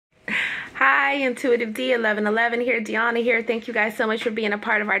Hi, Intuitive D 1111 here, Dionna here. Thank you guys so much for being a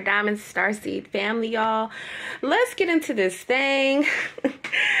part of our Diamond Starseed family, y'all. Let's get into this thing.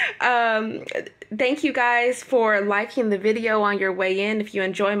 Thank you guys for liking the video on your way in if you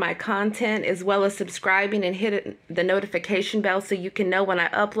enjoy my content, as well as subscribing and hit the notification bell so you can know when I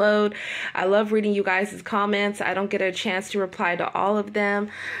upload. I love reading you guys' comments. I don't get a chance to reply to all of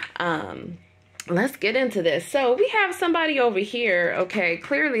them. Let's get into this. So we have somebody over here, okay?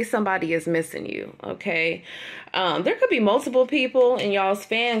 Clearly somebody is missing you, okay? There could be multiple people in y'all's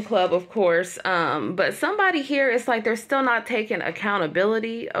fan club, of course, but somebody here, it's like they're still not taking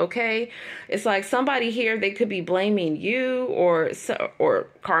accountability, okay? It's like somebody here, they could be blaming you, or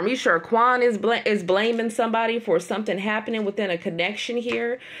Carmisha or Quan is blaming somebody for something happening within a connection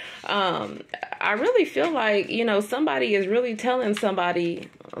here. I really feel like, you know, somebody is really telling somebody,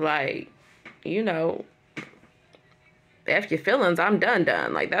 like, you know, F your feelings, I'm done.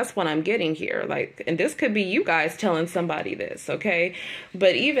 Like, that's what I'm getting here. Like, and this could be you guys telling somebody this, okay?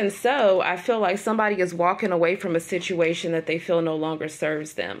 But even so, I feel like somebody is walking away from a situation that they feel no longer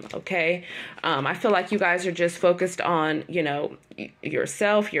serves them, okay? I feel like you guys are just focused on, you know,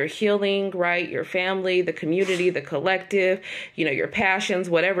 yourself, your healing, right? Your family, the community, the collective, you know, your passions,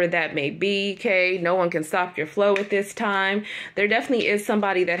 whatever that may be, okay? No one can stop your flow at this time. There definitely is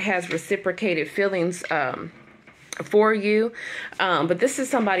somebody that has reciprocated feelings, for you, but this is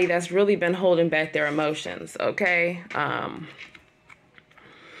somebody that's really been holding back their emotions, okay?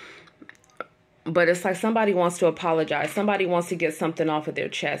 But it's like somebody wants to apologize. Somebody wants to get something off of their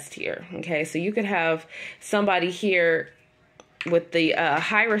chest here, okay? So you could have somebody here with the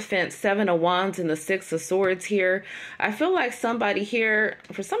Hierophant, 7 of Wands, and the 6 of Swords here. I feel like somebody here,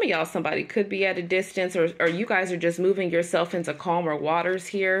 for some of y'all, somebody could be at a distance, or you guys are just moving yourself into calmer waters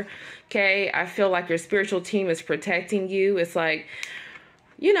here, okay? I feel like your spiritual team is protecting you. It's like,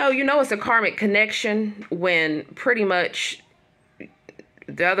 you know it's a karmic connection when pretty much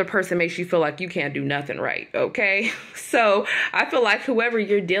the other person makes you feel like you can't do nothing right, okay? So I feel like whoever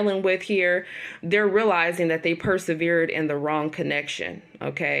you're dealing with here, they're realizing that they persevered in the wrong connection,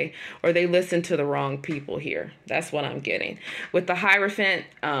 okay? Or they listened to the wrong people here. That's what I'm getting. With the Hierophant,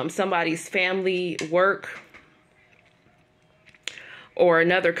 somebody's family, work, or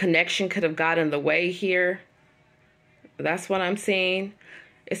another connection could have got in the way here. That's what I'm seeing.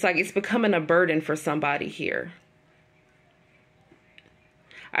 It's like it's becoming a burden for somebody here.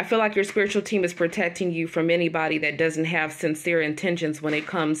 I feel like your spiritual team is protecting you from anybody that doesn't have sincere intentions when it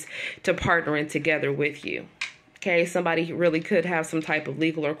comes to partnering together with you. Okay, somebody really could have some type of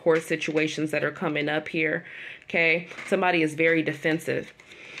legal or court situations that are coming up here. Okay, somebody is very defensive.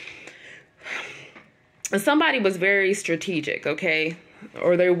 And somebody was very strategic, okay?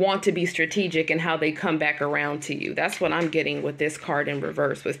 Or they want to be strategic in how they come back around to you. That's what I'm getting with this card in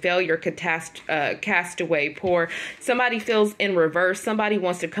reverse. With failure, castaway, poor. Somebody feels in reverse. Somebody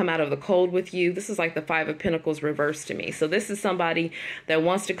wants to come out of the cold with you. This is like the 5 of Pentacles reversed to me. So this is somebody that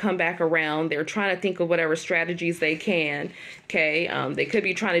wants to come back around. They're trying to think of whatever strategies they can. Okay, they could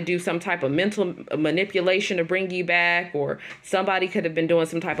be trying to do some type of mental manipulation to bring you back, or somebody could have been doing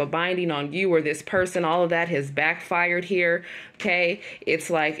some type of binding on you or this person. All of that has backfired here. Okay, it's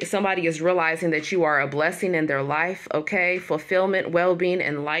like somebody is realizing that you are a blessing in their life. Okay, fulfillment, well-being,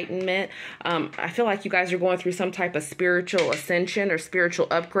 enlightenment. I feel like you guys are going through some type of spiritual ascension or spiritual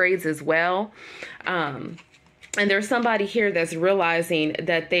upgrades as well. And there's somebody here that's realizing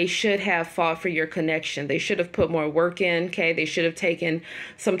that they should have fought for your connection. They should have put more work in, okay? They should have taken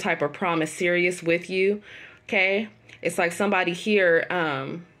some type of promise serious with you, okay? It's like somebody here,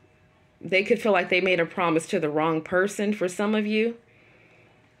 they could feel like they made a promise to the wrong person for some of you,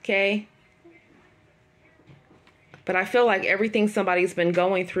 okay? But I feel like everything somebody's been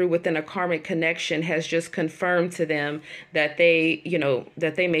going through within a karmic connection has just confirmed to them that they, you know,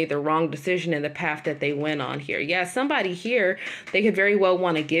 that they made the wrong decision in the path that they went on here. Yeah, somebody here, they could very well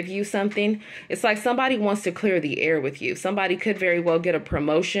want to give you something. It's like somebody wants to clear the air with you. Somebody could very well get a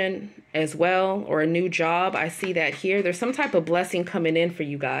promotion as well, or a new job. I see that here. There's some type of blessing coming in for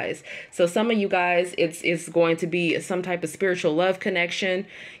you guys. So some of you guys, it's going to be some type of spiritual love connection,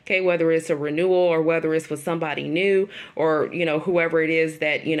 okay, whether it's a renewal or whether it's with somebody new, or, you know, whoever it is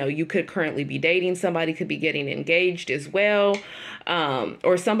that, you know, you could currently be dating. Somebody could be getting engaged as well,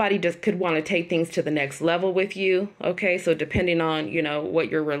 or somebody just could want to take things to the next level with you, okay? So depending on, you know, what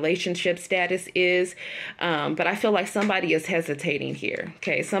your relationship status is, but I feel like somebody is hesitating here,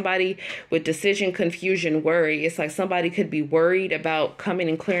 okay? Somebody with decision, confusion, worry. It's like somebody could be worried about coming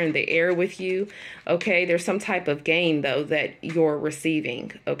and clearing the air with you, okay? There's some type of gain, though, that you're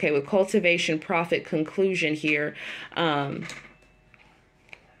receiving, okay? With cultivation, profit, conclusion here,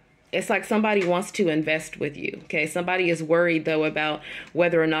 It's like somebody wants to invest with you. Okay. Somebody is worried though about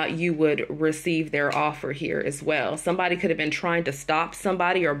whether or not you would receive their offer here as well. Somebody could have been trying to stop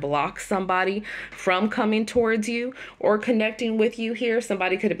somebody or block somebody from coming towards you or connecting with you here.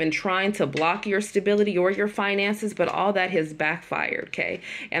 Somebody could have been trying to block your stability or your finances, but all that has backfired. Okay.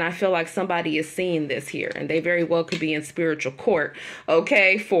 And I feel like somebody is seeing this here, and they very well could be in spiritual court.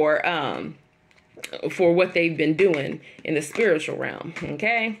 Okay. For what they've been doing in the spiritual realm.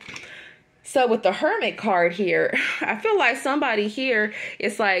 Okay. So with the Hermit card here, I feel like somebody here,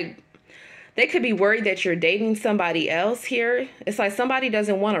 it's like they could be worried that you're dating somebody else here. It's like somebody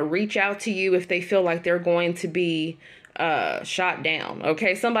doesn't want to reach out to you if they feel like they're going to be shot down.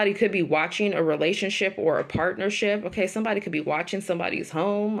 Okay. Somebody could be watching a relationship or a partnership. Okay. Somebody could be watching somebody's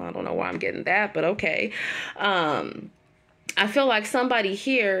home. I don't know why I'm getting that, but okay. I feel like somebody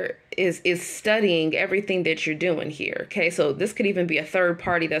here is studying everything that you're doing here. Okay, so this could even be a third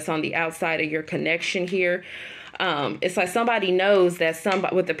party that's on the outside of your connection here. It's like somebody knows that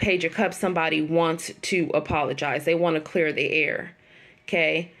somebody with the Page of Cups, somebody wants to apologize. They want to clear the air.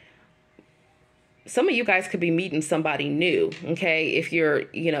 Okay. Some of you guys could be meeting somebody new. Okay. If you're,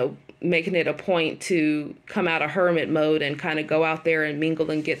 making it a point to come out of hermit mode and kind of go out there and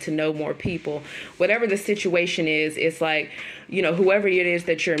mingle and get to know more people. Whatever the situation is, it's like, whoever it is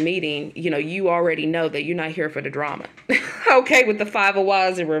that you're meeting, you already know that you're not here for the drama. Okay, with the Five of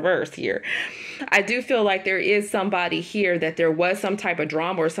Wands in reverse here. I do feel like there is somebody here that there was some type of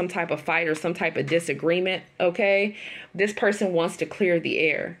drama or some type of fight or some type of disagreement. Okay, this person wants to clear the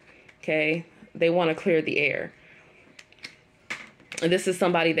air. Okay, they want to clear the air. And this is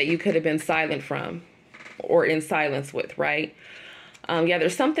somebody that you could have been silent from or in silence with, right? Yeah,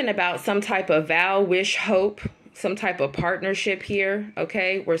 there's something about some type of vow, wish, hope, some type of partnership here,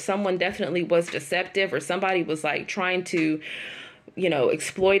 okay, where someone definitely was deceptive or somebody was like trying to,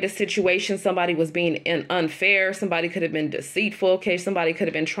 exploit a situation. Somebody was being unfair. Somebody could have been deceitful, okay? Somebody could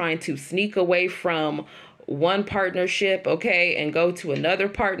have been trying to sneak away from one partnership, okay, and go to another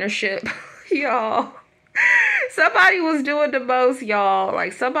partnership. Y'all. Somebody was doing the most, y'all.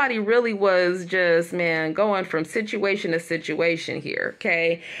 Like somebody really was just, man, going from situation to situation here,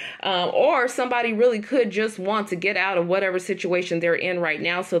 okay? Or somebody really could just want to get out of whatever situation they're in right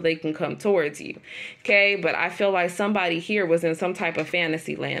now so they can come towards you, okay? But I feel like somebody here was in some type of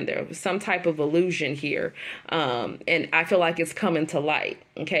fantasy land. There was some type of illusion here, and I feel like it's coming to light,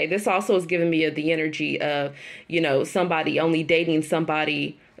 okay? This also is giving me the energy of, somebody only dating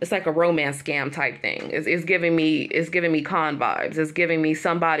somebody. It's like a romance scam type thing. It's giving me con vibes. It's giving me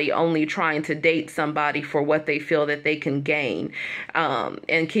somebody only trying to date somebody for what they feel that they can gain,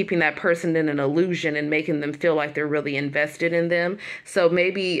 and keeping that person in an illusion and making them feel like they're really invested in them. So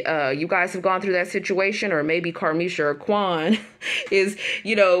maybe you guys have gone through that situation, or maybe Karmisha or Quan is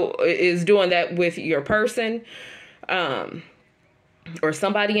doing that with your person, or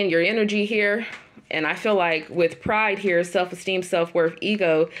somebody in your energy here. And I feel like with pride here, self-esteem, self-worth,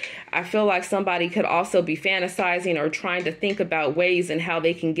 ego, I feel like somebody could also be fantasizing or trying to think about ways and how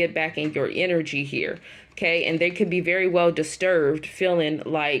they can get back in your energy here. Okay. And they could be very well disturbed, feeling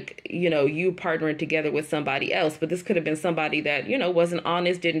like, you partnering together with somebody else. But this could have been somebody that, wasn't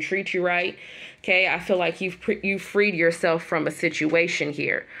honest, didn't treat you right. Okay. I feel like you've freed yourself from a situation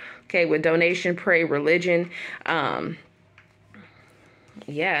here. Okay. With donation, pray, religion,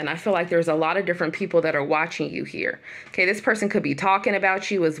 yeah, and I feel like there's a lot of different people that are watching you here. Okay, this person could be talking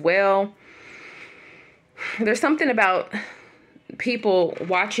about you as well. There's something about people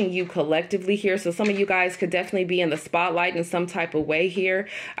watching you collectively here. So some of you guys could definitely be in the spotlight in some type of way here.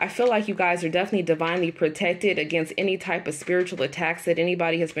 I feel like you guys are definitely divinely protected against any type of spiritual attacks that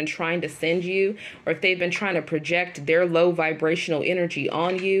anybody has been trying to send you, or if they've been trying to project their low vibrational energy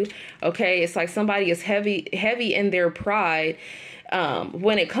on you. Okay, it's like somebody is heavy in their pride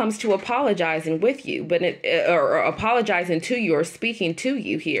when it comes to apologizing with you, or apologizing to you, or speaking to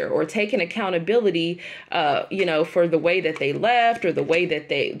you here, or taking accountability, for the way that they left, or the way that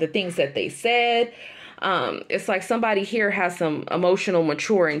the things that they said. It's like somebody here has some emotional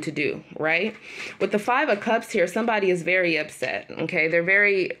maturing to do, right? With the Five of Cups here, somebody is very upset. Okay, they're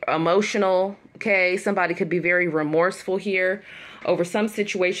very emotional. Okay, somebody could be very remorseful here over some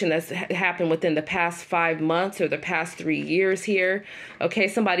situation that's happened within the past 5 months or the past 3 years here. Okay,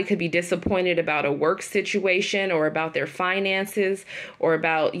 somebody could be disappointed about a work situation, or about their finances, or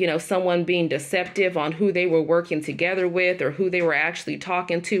about, someone being deceptive on who they were working together with, or who they were actually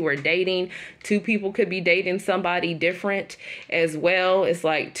talking to or dating. Two people could be dating somebody different as well. It's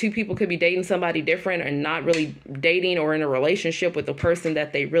like two people could be dating somebody different and not really dating or in a relationship with the person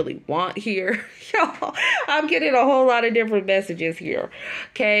that they really want here. Y'all, I'm getting a whole lot of different messages is here.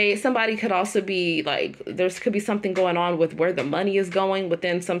 Okay, somebody could also be like, there could be something going on with where the money is going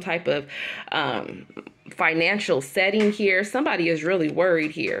within some type of financial setting here. Somebody is really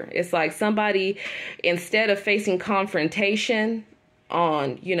worried here. It's like somebody, instead of facing confrontation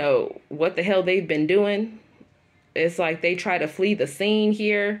on, you know, what the hell they've been doing, it's like they try to flee the scene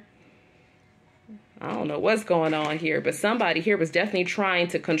here. I don't know what's going on here, but somebody here was definitely trying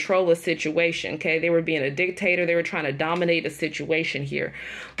to control a situation, okay? They were being a dictator. They were trying to dominate a situation here.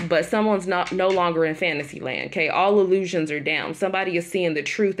 But someone's no longer in fantasy land, okay? All illusions are down. Somebody is seeing the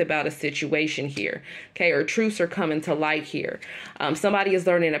truth about a situation here, okay? Or truths are coming to light here. Somebody is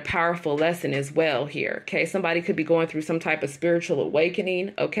learning a powerful lesson as well here, okay? Somebody could be going through some type of spiritual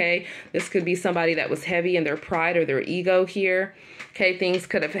awakening, okay? This could be somebody that was heavy in their pride or their ego here. Okay, things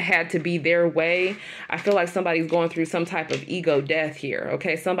could have had to be their way. I feel like somebody's going through some type of ego death here.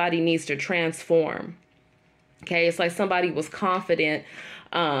 Okay, somebody needs to transform. Okay, it's like somebody was confident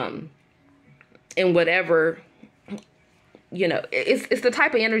in whatever, you know, it's the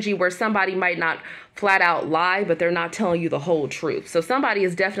type of energy where somebody might not flat out lie, but they're not telling you the whole truth. So somebody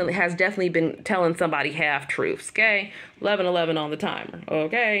has definitely been telling somebody half truths. Okay, 11:11 on the timer.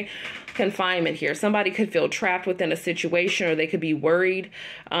 Okay, confinement here. Somebody could feel trapped within a situation, or they could be worried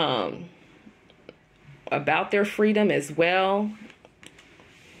about their freedom as well.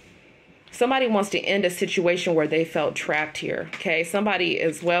 Somebody wants to end a situation where they felt trapped here. Okay, somebody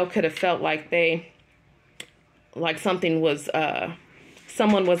as well could have felt like something was,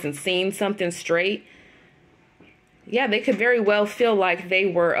 someone wasn't seeing something straight. Yeah, they could very well feel like they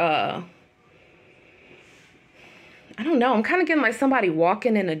were, I don't know. I'm kind of getting like somebody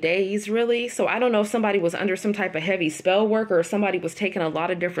walking in a daze, really. So I don't know if somebody was under some type of heavy spell work or if somebody was taking a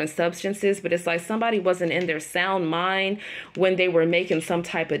lot of different substances, but it's like somebody wasn't in their sound mind when they were making some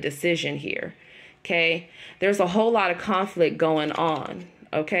type of decision here. Okay, there's a whole lot of conflict going on.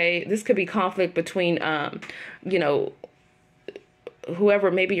 Okay, this could be conflict between, you know, whoever,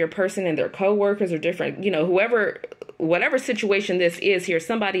 maybe your person and their coworkers or different, you know, whatever situation this is here,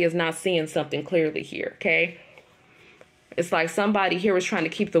 somebody is not seeing something clearly here. Okay, it's like somebody here was trying to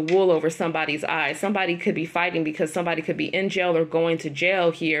keep the wool over somebody's eyes. Somebody could be fighting because somebody could be in jail or going to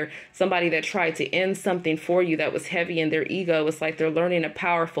jail here. Somebody that tried to end something for you that was heavy in their ego. It's like they're learning a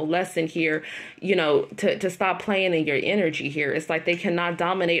powerful lesson here, you know, to stop playing in your energy here. It's like they cannot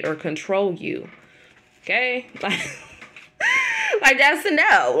dominate or control you. Okay? Like that's a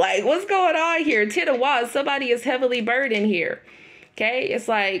no. Like, what's going on here? Ten of Wands, somebody is heavily burdened here. Okay, it's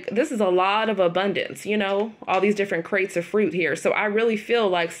like this is a lot of abundance, you know, all these different crates of fruit here. So I really feel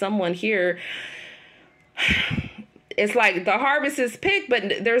like someone here, it's like the harvest is picked,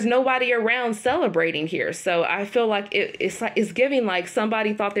 but there's nobody around celebrating here. So I feel like it's giving like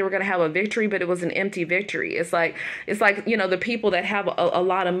somebody thought they were going to have a victory, but it was an empty victory. It's like, you know, the people that have a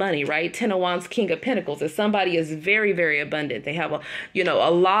lot of money, right? Ten of Wands, King of Pentacles. If somebody is very, very abundant, they have a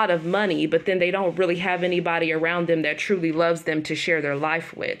lot of money, but then they don't really have anybody around them that truly loves them to share their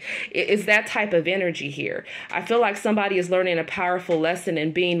life with. It's that type of energy here. I feel like somebody is learning a powerful lesson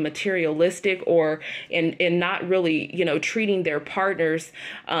in being materialistic or in not really, you know, treating their partners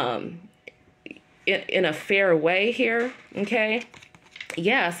in a fair way here. Okay,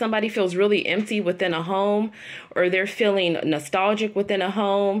 yeah, somebody feels really empty within a home, or they're feeling nostalgic within a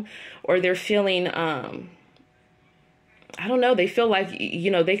home, or they're feeling I don't know, they feel like, you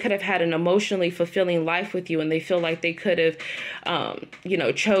know, they could have had an emotionally fulfilling life with you, and they feel like they could have, you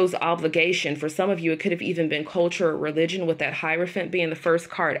know, chose obligation. For some of you, it could have even been culture or religion, with that Hierophant being the first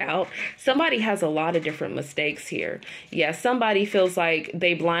card out. Somebody has a lot of different mistakes here. Yeah, somebody feels like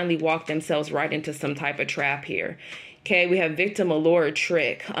they blindly walked themselves right into some type of trap here. Okay, we have victim, allure,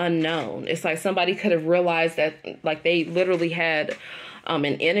 trick, unknown. It's like somebody could have realized that, like, they literally had an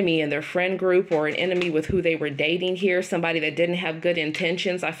enemy in their friend group, or an enemy with who they were dating here, somebody that didn't have good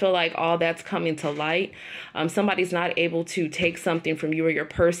intentions. I feel like all that's coming to light. Somebody's not able to take something from you or your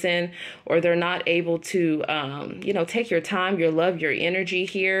person, or they're not able to, you know, take your time, your love, your energy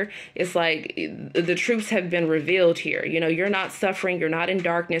here. It's like the truths have been revealed here. You know, you're not suffering, you're not in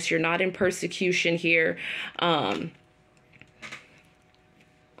darkness, you're not in persecution here.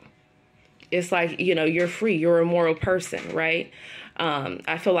 It's like, you know, you're free, you're a moral person, right?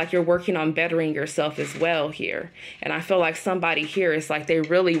 I feel like you're working on bettering yourself as well here. And I feel like somebody here is like they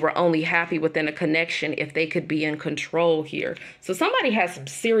really were only happy within a connection if they could be in control here. So somebody has some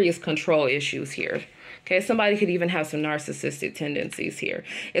serious control issues here. Okay, somebody could even have some narcissistic tendencies here.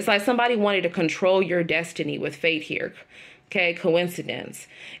 It's like somebody wanted to control your destiny with fate here. Okay, coincidence.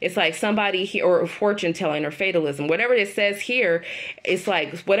 It's like somebody here, or fortune telling, or fatalism, whatever it says here. It's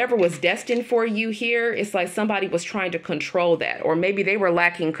like whatever was destined for you here, it's like somebody was trying to control that, or maybe they were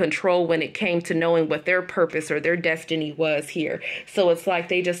lacking control when it came to knowing what their purpose or their destiny was here. So it's like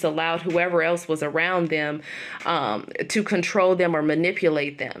they just allowed whoever else was around them to control them or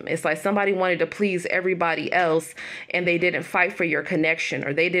manipulate them. It's like somebody wanted to please everybody else, and they didn't fight for your connection,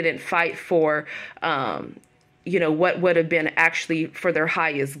 or they didn't fight for you know, what would have been actually for their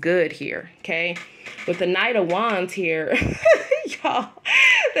highest good here, okay? With the Knight of Wands here, y'all,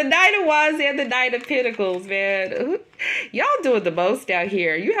 the Knight of Wands and the Knight of Pentacles, man. Y'all doing the most out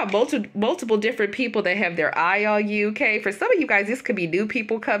here. You have multiple different people that have their eye on you, okay? For some of you guys, this could be new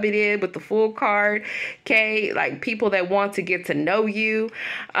people coming in with the Fool card, okay? Like people that want to get to know you.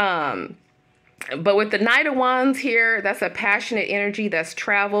 But with the Knight of Wands here, that's a passionate energy, that's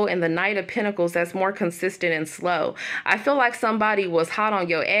travel. And the Knight of Pentacles, that's more consistent and slow. I feel like somebody was hot on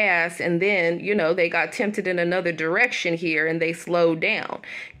your ass, and then, you know, they got tempted in another direction here and they slowed down.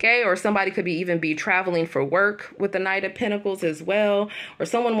 Okay, or somebody could even be traveling for work with the Knight of Pentacles as well. Or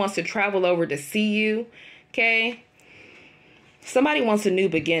someone wants to travel over to see you. Okay, somebody wants a new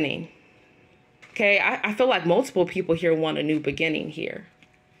beginning. Okay, I feel like multiple people here want a new beginning here.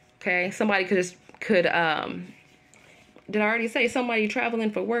 Okay, somebody did I already say somebody traveling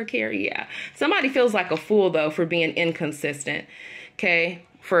for work here? Yeah. Somebody feels like a fool, though, for being inconsistent, okay,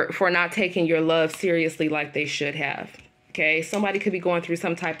 for not taking your love seriously like they should have. Okay, somebody could be going through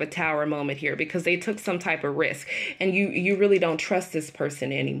some type of tower moment here because they took some type of risk, and you really don't trust this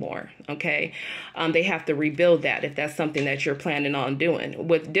person anymore. Okay, they have to rebuild that if that's something that you're planning on doing.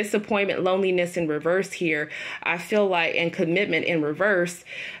 With disappointment, loneliness in reverse here, I feel like, and commitment in reverse,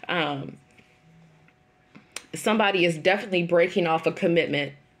 somebody is definitely breaking off a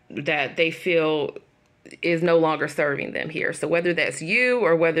commitment that they feel is no longer serving them here. So whether that's you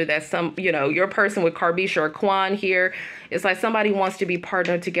or whether that's some, you know, your person with Karbisha or Kwan here, it's like somebody wants to be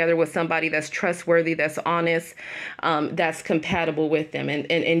partnered together with somebody that's trustworthy, that's honest, that's compatible with them.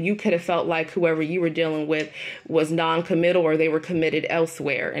 And you could have felt like whoever you were dealing with was non-committal, or they were committed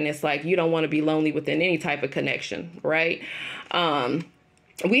elsewhere. And it's like, you don't want to be lonely within any type of connection, right?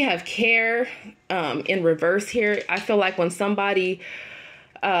 We have care in reverse here. I feel like when somebody,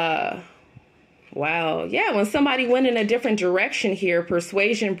 wow. Yeah, when somebody went in a different direction here,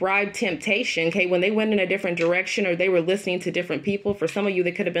 persuasion, bribe, temptation, okay, when they went in a different direction, or they were listening to different people. For some of you,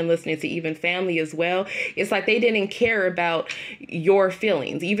 they could have been listening to even family as well. It's like they didn't care about your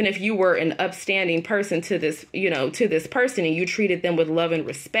feelings. Even if you were an upstanding person to this, you know, to this person, and you treated them with love and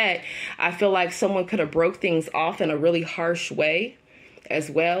respect, I feel like someone could have broke things off in a really harsh way as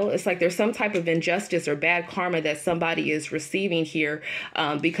well. It's like there's some type of injustice or bad karma that somebody is receiving here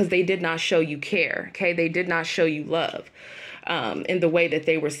because they did not show you care. Okay, they did not show you love in the way that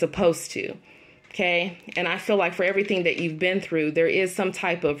they were supposed to. Okay, and I feel like for everything that you've been through, there is some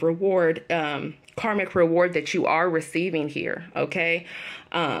type of reward, karmic reward that you are receiving here. Okay,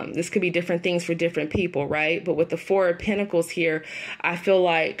 this could be different things for different people, right? But with the Four of Pentacles here, I feel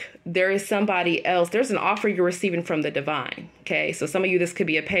like there is somebody else. There's an offer you're receiving from the divine. Okay, so some of you, this could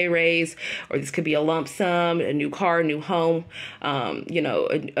be a pay raise, or this could be a lump sum, a new car, a new home, you know,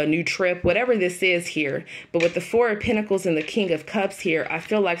 a new trip, whatever this is here. But with the Four of Pentacles and the King of Cups here, I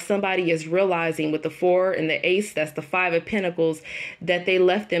feel like somebody is realizing with the Four and the Ace, that's the Five of Pentacles, that they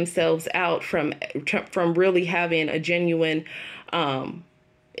left themselves out from really having a genuine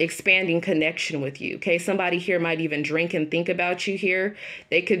expanding connection with you. Okay, somebody here might even drink and think about you here.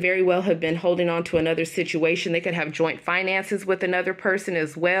 They could very well have been holding on to another situation. They could have joint finances with another person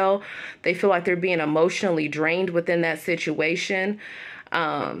as well. They feel like they're being emotionally drained within that situation.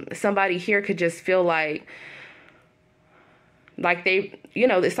 Somebody here could just feel like they, you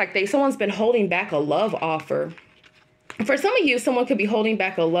know, it's like someone's been holding back a love offer. For some of you, someone could be holding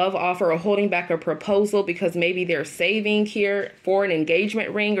back a love offer or holding back a proposal because maybe they're saving here for an engagement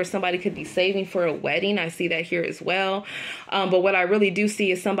ring, or somebody could be saving for a wedding. I see that here as well. But what I really do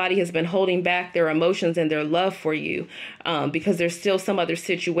see is somebody has been holding back their emotions and their love for you because there's still some other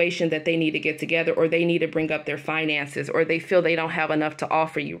situation that they need to get together, or they need to bring up their finances, or they feel they don't have enough to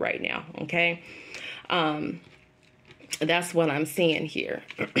offer you right now. Okay. That's what I'm seeing here.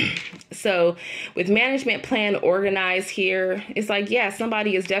 So with management plan organized here, it's like, yeah,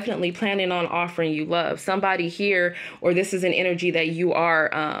 somebody is definitely planning on offering you love. Somebody here, or this is an energy that you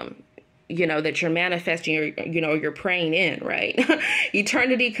are, you know, that you're manifesting, or, you know, you're praying in, right?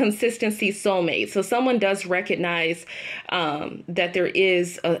 Eternity, consistency, soulmate. So someone does recognize that there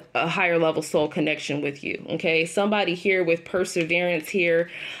is a higher level soul connection with you. Okay. Somebody here with perseverance here.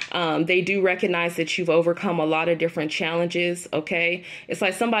 They do recognize that you've overcome a lot of different challenges. Okay. It's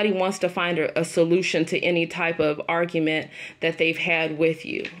like somebody wants to find a solution to any type of argument that they've had with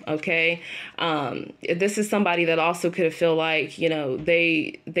you. Okay. This is somebody that also could have feel like, you know,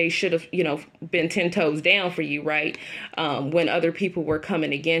 they should have, you know, been 10 toes down for you, right? When other people were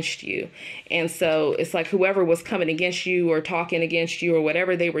coming against you. And so it's like whoever was coming against you or talking against you or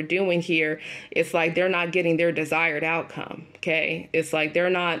whatever they were doing here, it's like they're not getting their desired outcome. Okay. It's like they're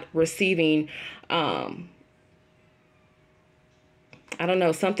not receiving, I don't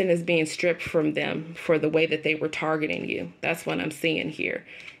know, something is being stripped from them for the way that they were targeting you. That's what I'm seeing here.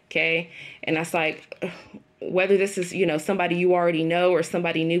 Okay. And that's like, whether this is, you know, somebody you already know or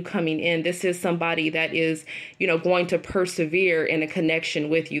somebody new coming in, this is somebody that is, you know, going to persevere in a connection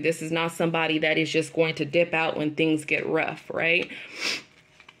with you. This is not somebody that is just going to dip out when things get rough, right?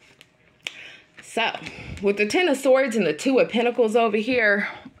 So with the Ten of Swords and the Two of Pentacles over here,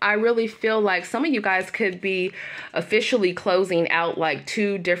 I really feel like some of you guys could be officially closing out like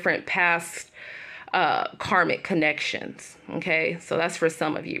two different past karmic connections. Okay, so that's for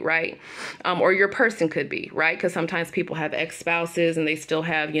some of you, right? Or your person could be, right? Because sometimes people have ex-spouses and they still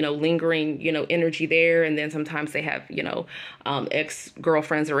have, you know, lingering, you know, energy there. And then sometimes they have, you know,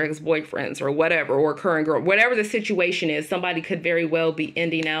 ex-girlfriends or ex-boyfriends or whatever, or current girl, whatever the situation is. Somebody could very well be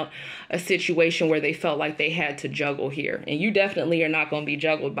ending out a situation where they felt like they had to juggle here. And you definitely are not going to be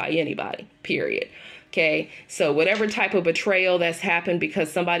juggled by anybody, period. Okay, so whatever type of betrayal that's happened because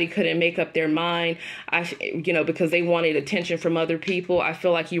somebody couldn't make up their mind, you know, because they wanted attention from other people, I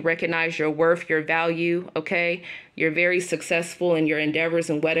feel like you recognize your worth, your value, okay? You're very successful in your endeavors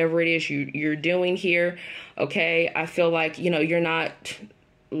and whatever it is you're doing here, okay? I feel like, you know, you're not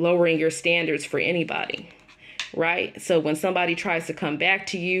lowering your standards for anybody, right? So when somebody tries to come back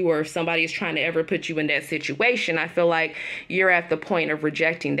to you, or if somebody is trying to ever put you in that situation, I feel like you're at the point of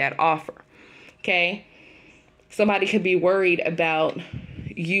rejecting that offer. Okay, somebody could be worried about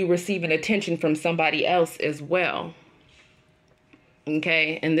you receiving attention from somebody else as well.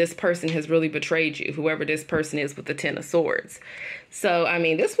 Okay, and this person has really betrayed you, whoever this person is with the Ten of Swords. So, I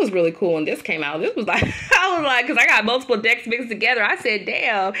mean, this was really cool when this came out. This was like, I was like, because I got multiple decks mixed together. I said,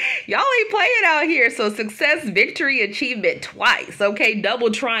 damn, y'all ain't playing out here. So, success, victory, achievement twice. Okay,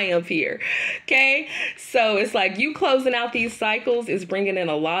 double triumph here. Okay, so it's like you closing out these cycles is bringing in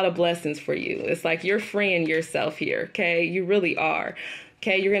a lot of blessings for you. It's like you're freeing yourself here. Okay, you really are.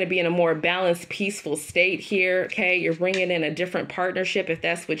 Okay, you're going to be in a more balanced, peaceful state here. Okay, you're bringing in a different partnership if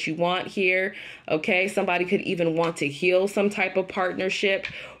that's what you want here. Okay, somebody could even want to heal some type of partnership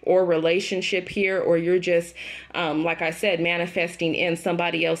or relationship here, or you're just, like I said, manifesting in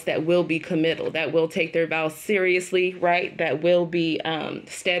somebody else that will be committal, that will take their vows seriously, right? That will be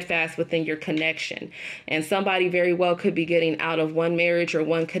steadfast within your connection. And somebody very well could be getting out of one marriage or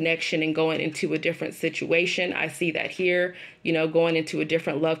one connection and going into a different situation. I see that here, you know, going into a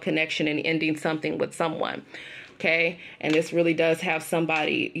different love connection and ending something with someone. Okay, and this really does have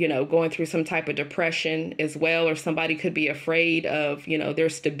somebody, you know, going through some type of depression as well, or somebody could be afraid of, you know, their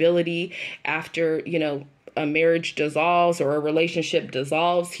stability after, you know, a marriage dissolves or a relationship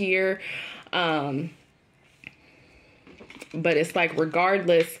dissolves here. But it's like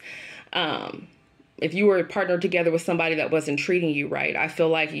regardless, if you were partnered together with somebody that wasn't treating you right, I feel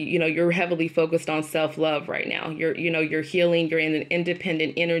like, you know, you're heavily focused on self-love right now. You're, you know, you're healing, you're in an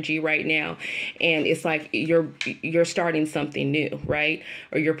independent energy right now. And it's like you're starting something new, right?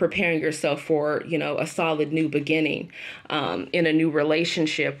 Or you're preparing yourself for, you know, a solid new beginning in a new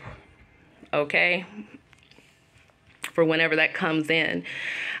relationship. Okay. For whenever that comes in.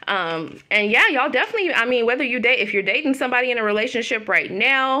 And yeah, y'all definitely, I mean, whether if you're dating somebody in a relationship right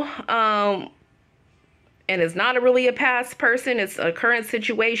now, and it's not really a past person, it's a current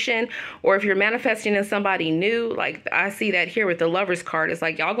situation, or if you're manifesting in somebody new, like I see that here with the Lovers card, it's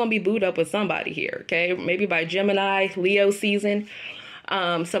like y'all gonna be booed up with somebody here, okay? Maybe by Gemini, Leo season,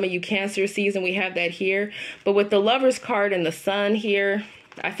 some of you Cancer season, we have that here. But with the Lovers card and the Sun here,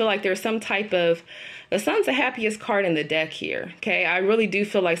 I feel like there's some type of, the Sun's the happiest card in the deck here, okay? I really do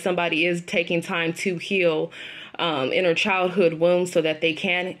feel like somebody is taking time to heal inner childhood wounds so that they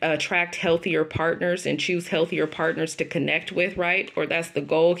can attract healthier partners and choose healthier partners to connect with, right? Or that's the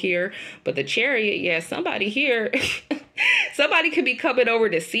goal here. But the Chariot, yeah, somebody here Somebody could be coming over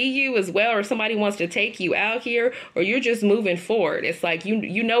to see you as well, or somebody wants to take you out here, or you're just moving forward. It's like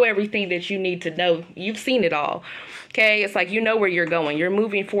you know everything that you need to know. You've seen it all. Okay, it's like you know where you're going. You're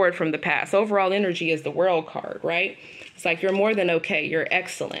moving forward from the past. Overall energy is the World card, right? It's like you're more than okay. You're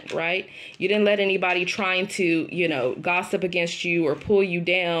excellent, right? You didn't let anybody trying to, you know, gossip against you or pull you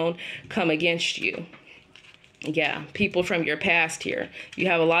down come against you. Yeah, people from your past here. You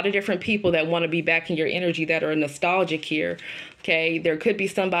have a lot of different people that want to be back in your energy that are nostalgic here. Okay, there could be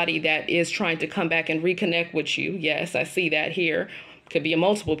somebody that is trying to come back and reconnect with you. Yes, I see that here. Could be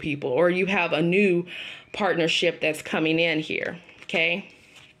multiple people, or you have a new partnership that's coming in here. Okay,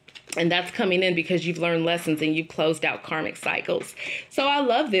 and that's coming in because you've learned lessons and you've closed out karmic cycles. So I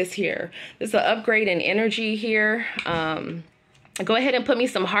love this here. There's an upgrade in energy here. Go ahead and put me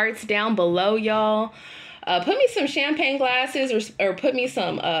some hearts down below, y'all. Put me some champagne glasses, or put me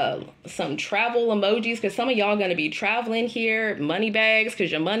some travel emojis, because some of y'all going to be traveling here. Money bags,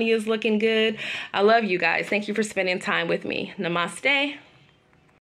 because your money is looking good. I love you guys. Thank you for spending time with me. Namaste.